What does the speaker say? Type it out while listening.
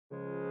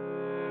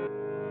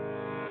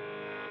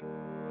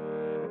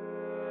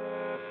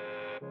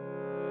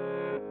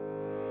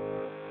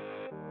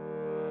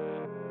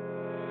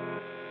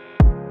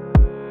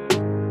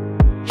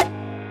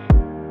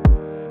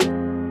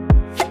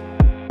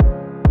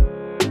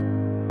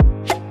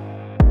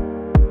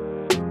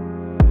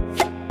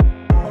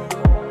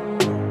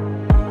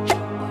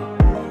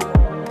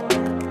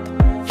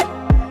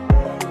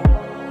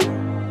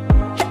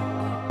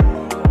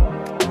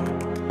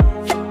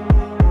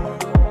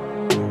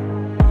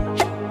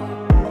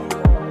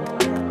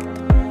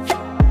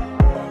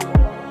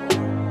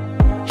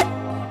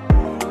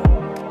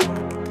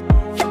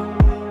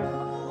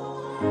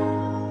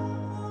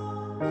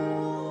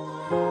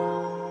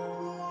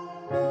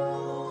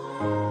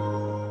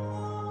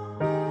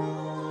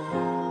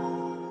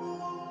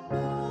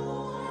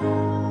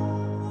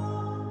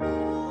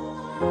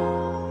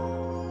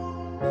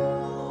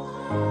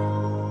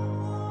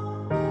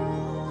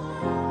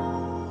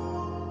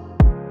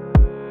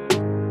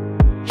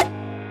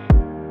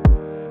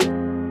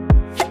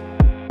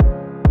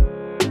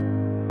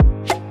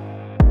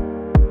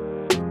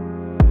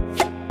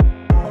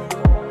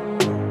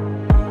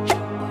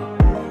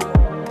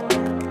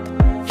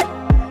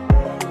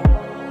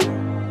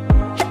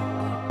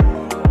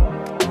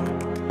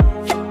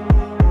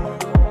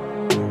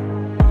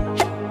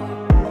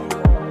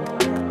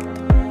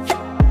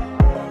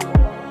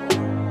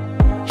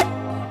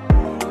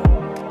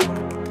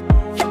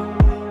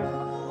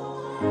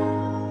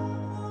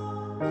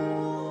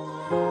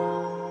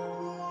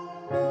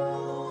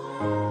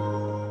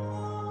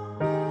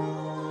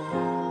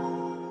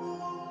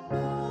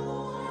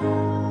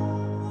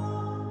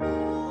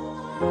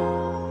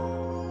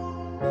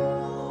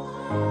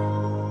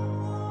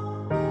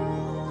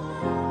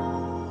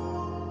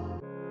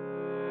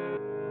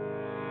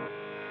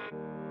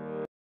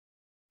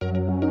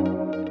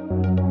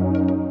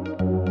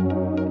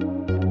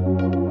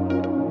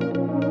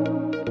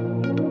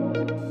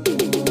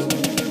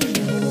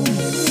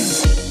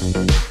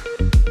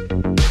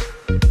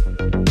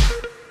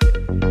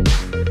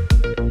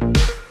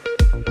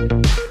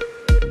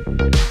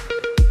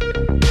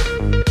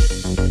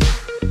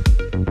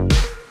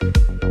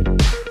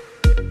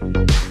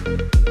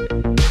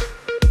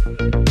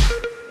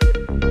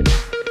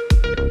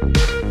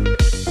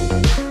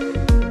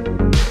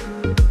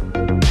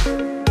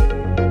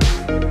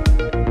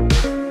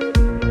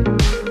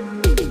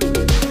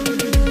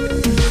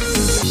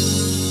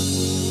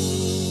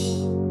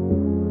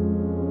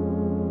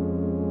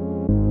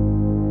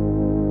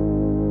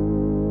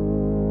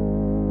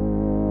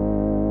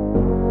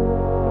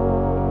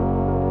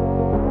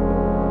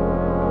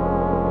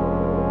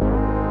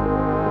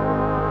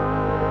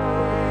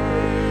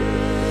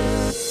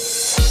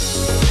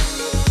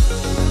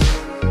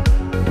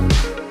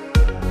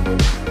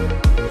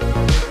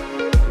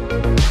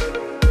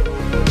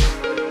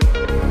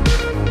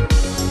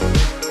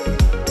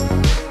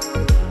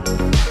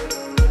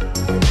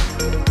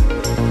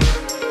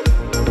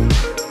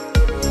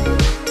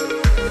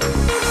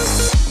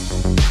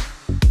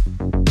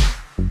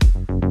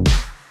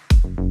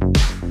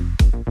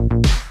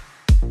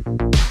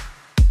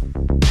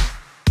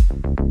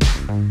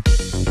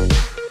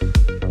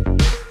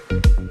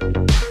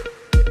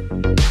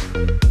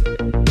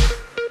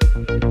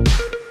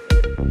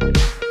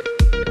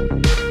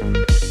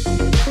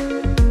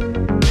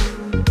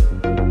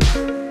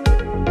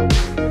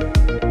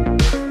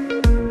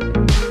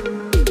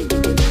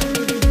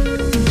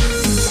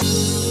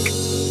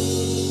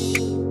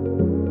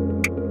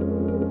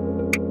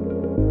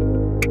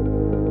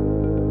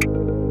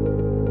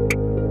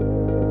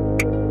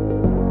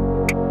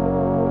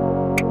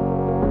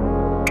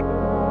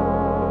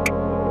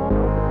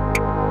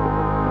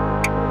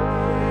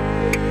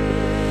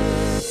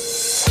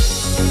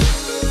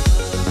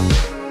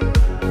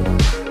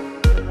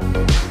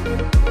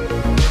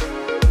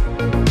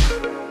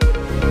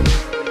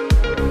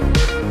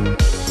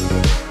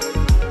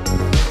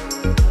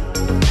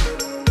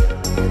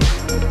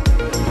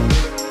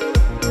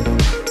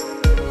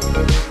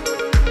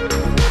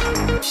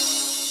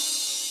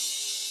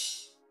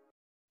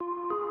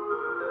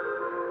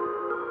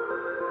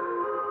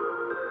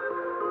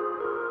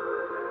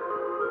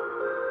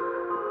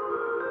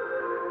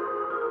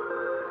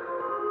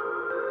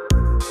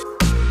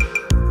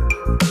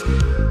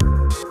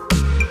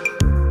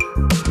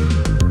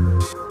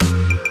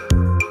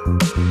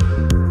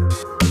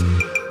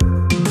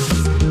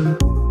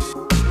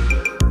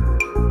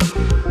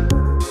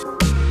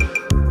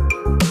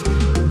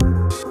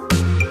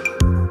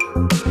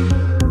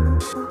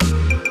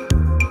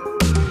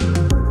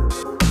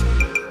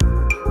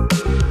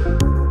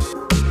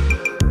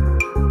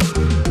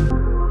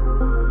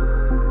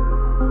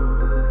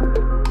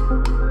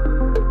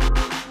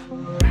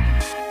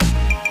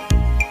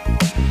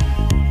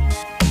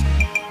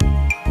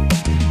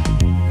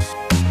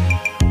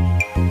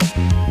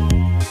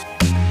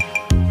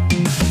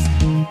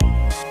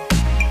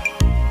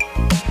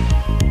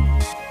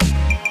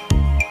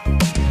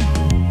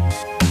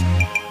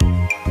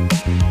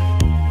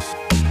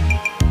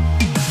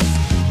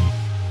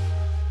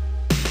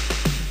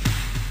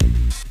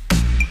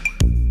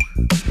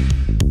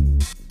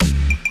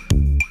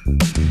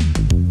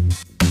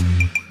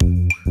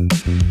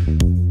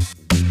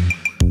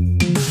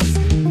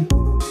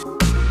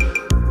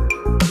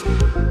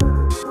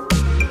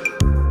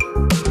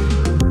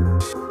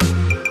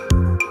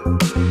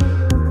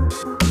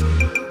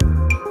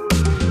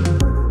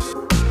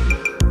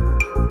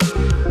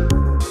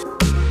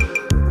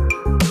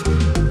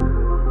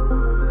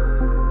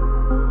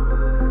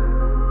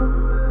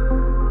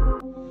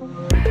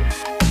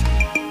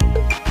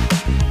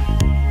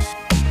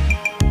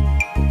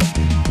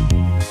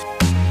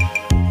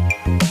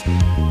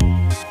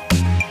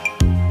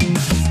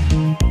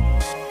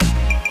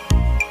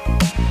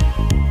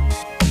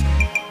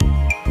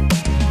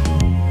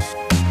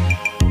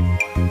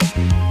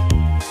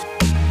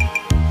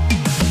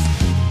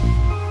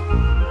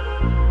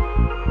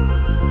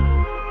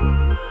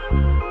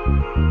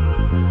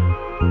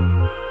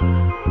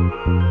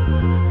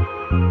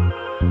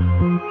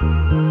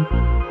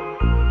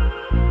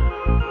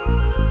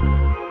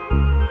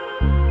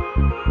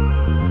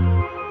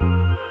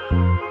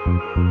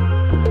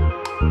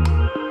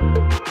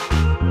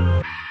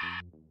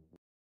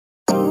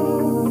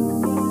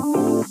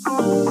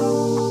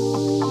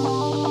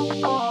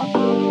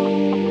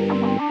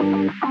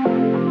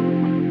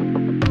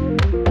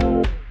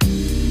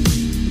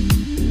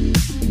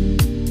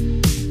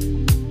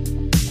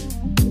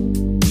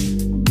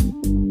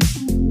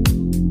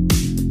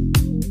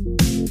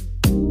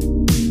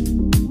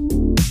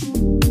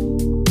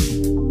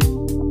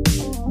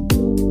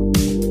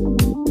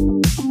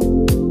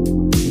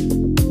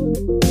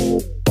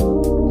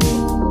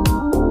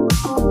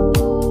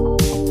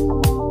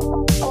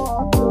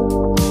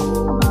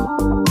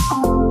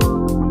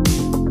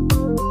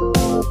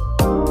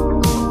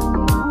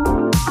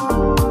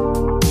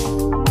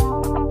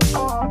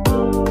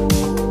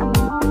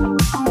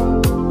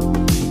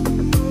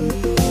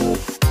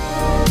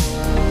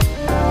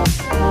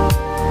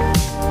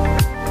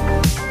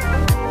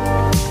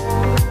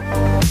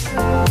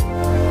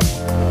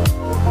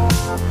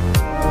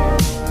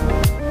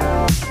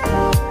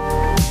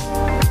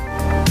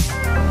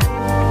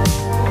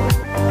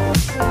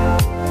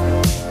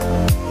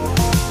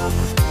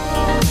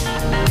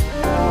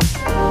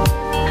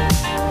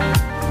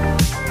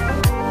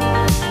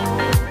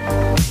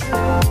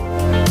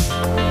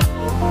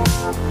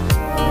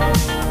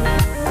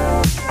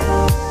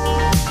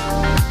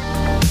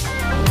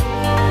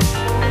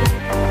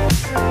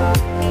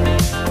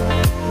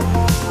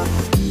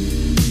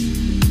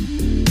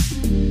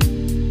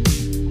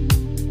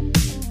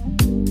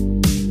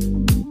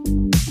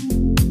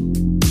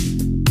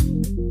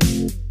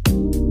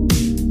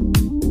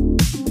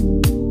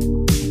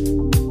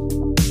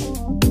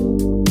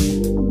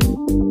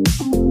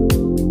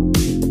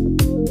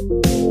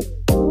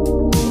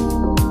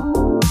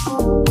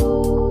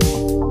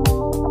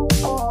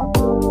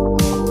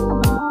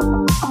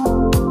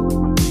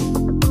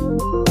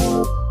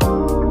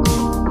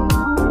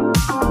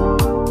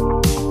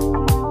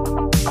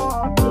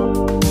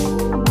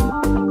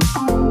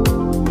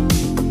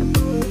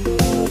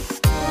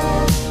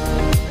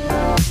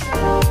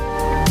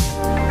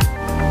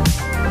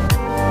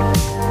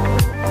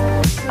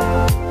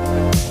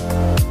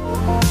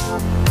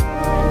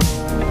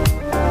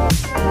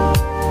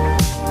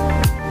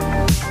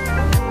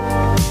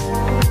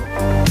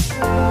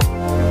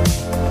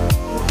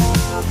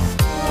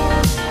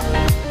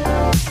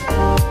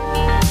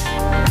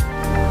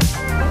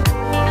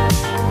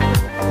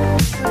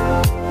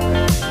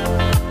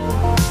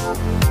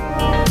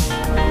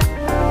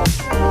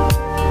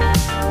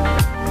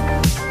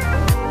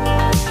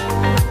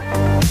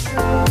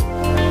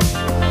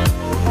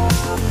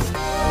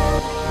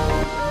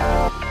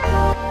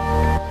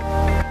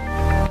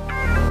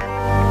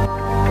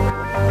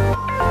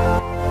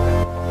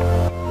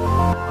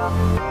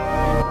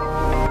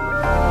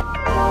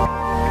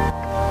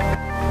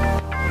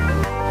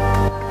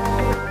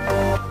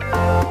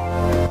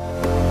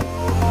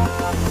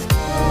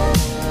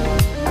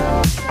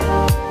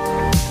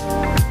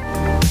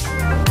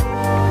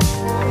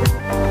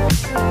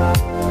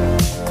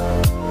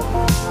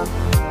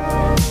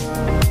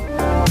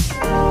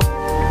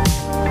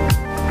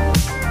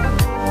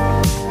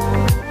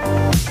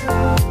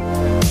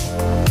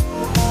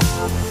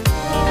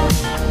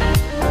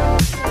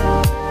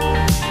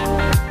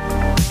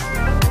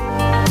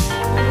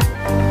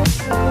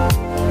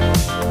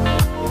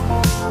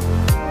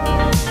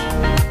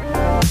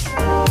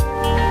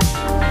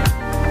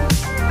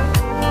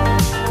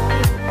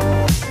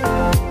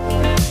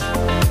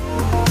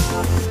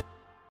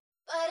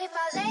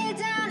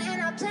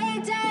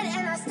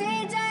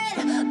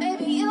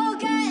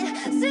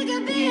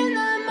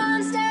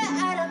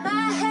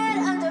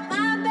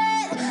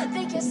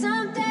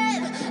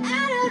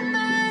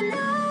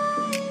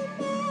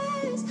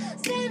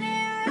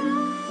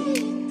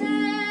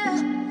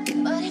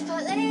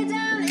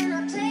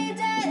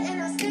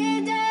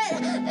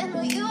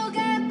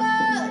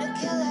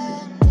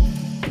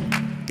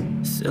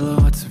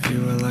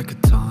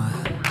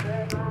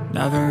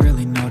Never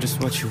really know just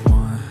what you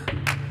want.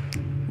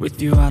 With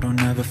you I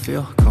don't ever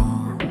feel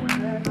calm.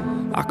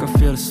 I can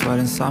feel the sweat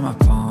inside my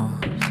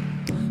palms.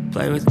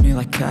 Play with me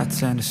like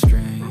cats and a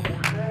string.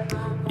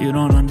 You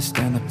don't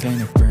understand the pain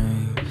it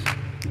brings.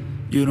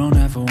 You don't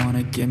ever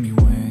wanna give me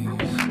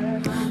wings.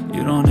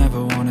 You don't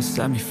ever wanna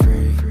set me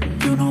free.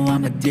 You know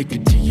I'm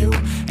addicted to you,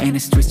 and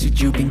it's twisted,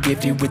 you've been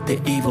gifted with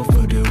the evil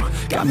voodoo.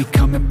 Got me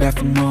coming back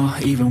for more,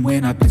 even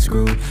when I've been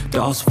screwed.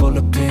 Dolls full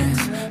of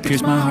pins,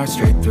 pierce my heart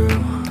straight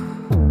through.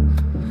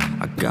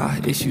 I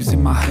got issues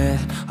in my head,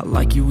 I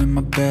like you in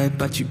my bed,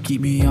 but you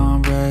keep me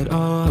on red.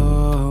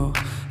 Oh,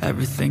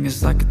 everything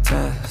is like a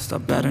test, I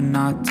better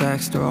not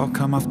text or I'll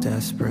come off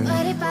desperate.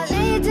 But if I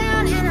lay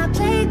down and I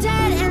play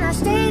dead and I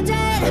stay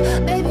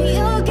dead, baby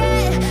you'll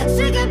get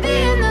sick of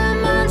being the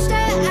monster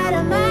out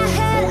of my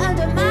head,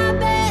 under my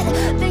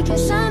bed, thinking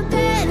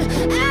something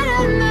out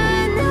of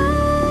my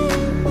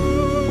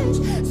nightmares,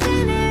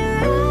 standing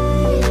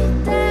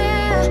right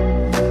there.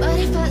 But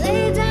if I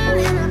lay down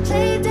and I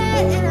play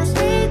dead and I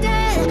stay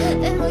dead,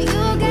 then will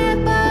you get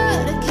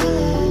bored of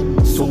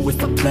killing? So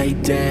if I play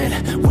dead,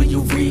 will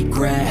you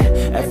regret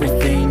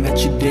everything that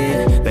you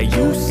did, that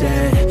you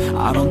said?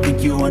 I don't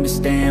think you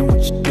understand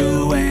what you're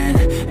doing,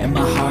 and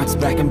my heart's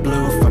black and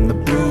blue from the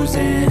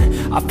bruising.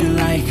 I feel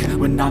like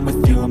when I'm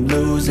with you I'm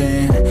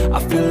losing. I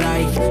feel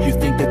like you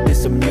think that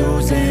this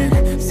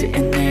amusing,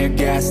 sitting there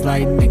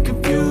gaslighting and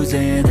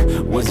confusing.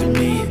 Was it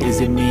me? Is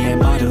it me?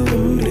 Am I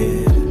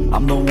deluded?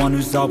 I'm the one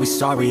who's always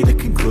sorry, the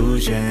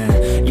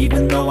conclusion,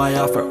 even though I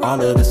offer all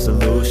of the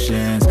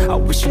solutions. I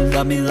wish you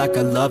loved me like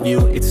I love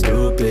you, it's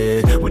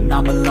stupid. When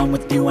I'm alone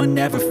with you I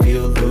never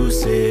feel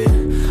lucid.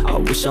 I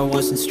wish I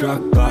wasn't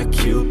struck by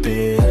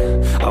Cupid.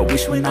 I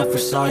wish when I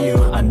first saw you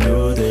I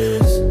knew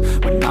this.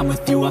 When I'm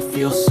with you I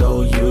feel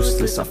so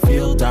useless, I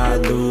feel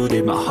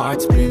diluted, my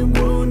heart's been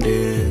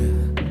wounded.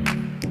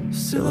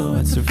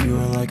 Silhouettes of you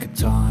are like a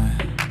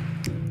taunt.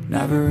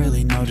 Never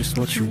really know just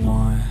what you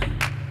want.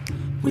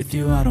 With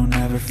you I don't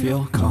ever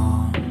feel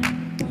calm.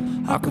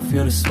 I can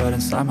feel the sweat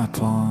inside my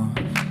palms.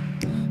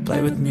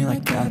 Play with me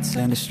like cats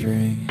and a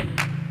string.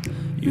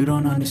 You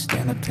don't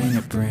understand the pain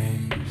it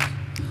brings.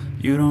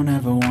 You don't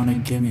ever wanna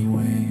give me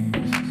wings.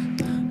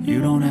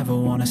 You don't ever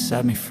wanna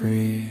set me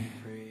free.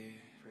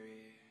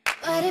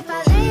 But if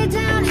I lay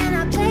down and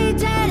I play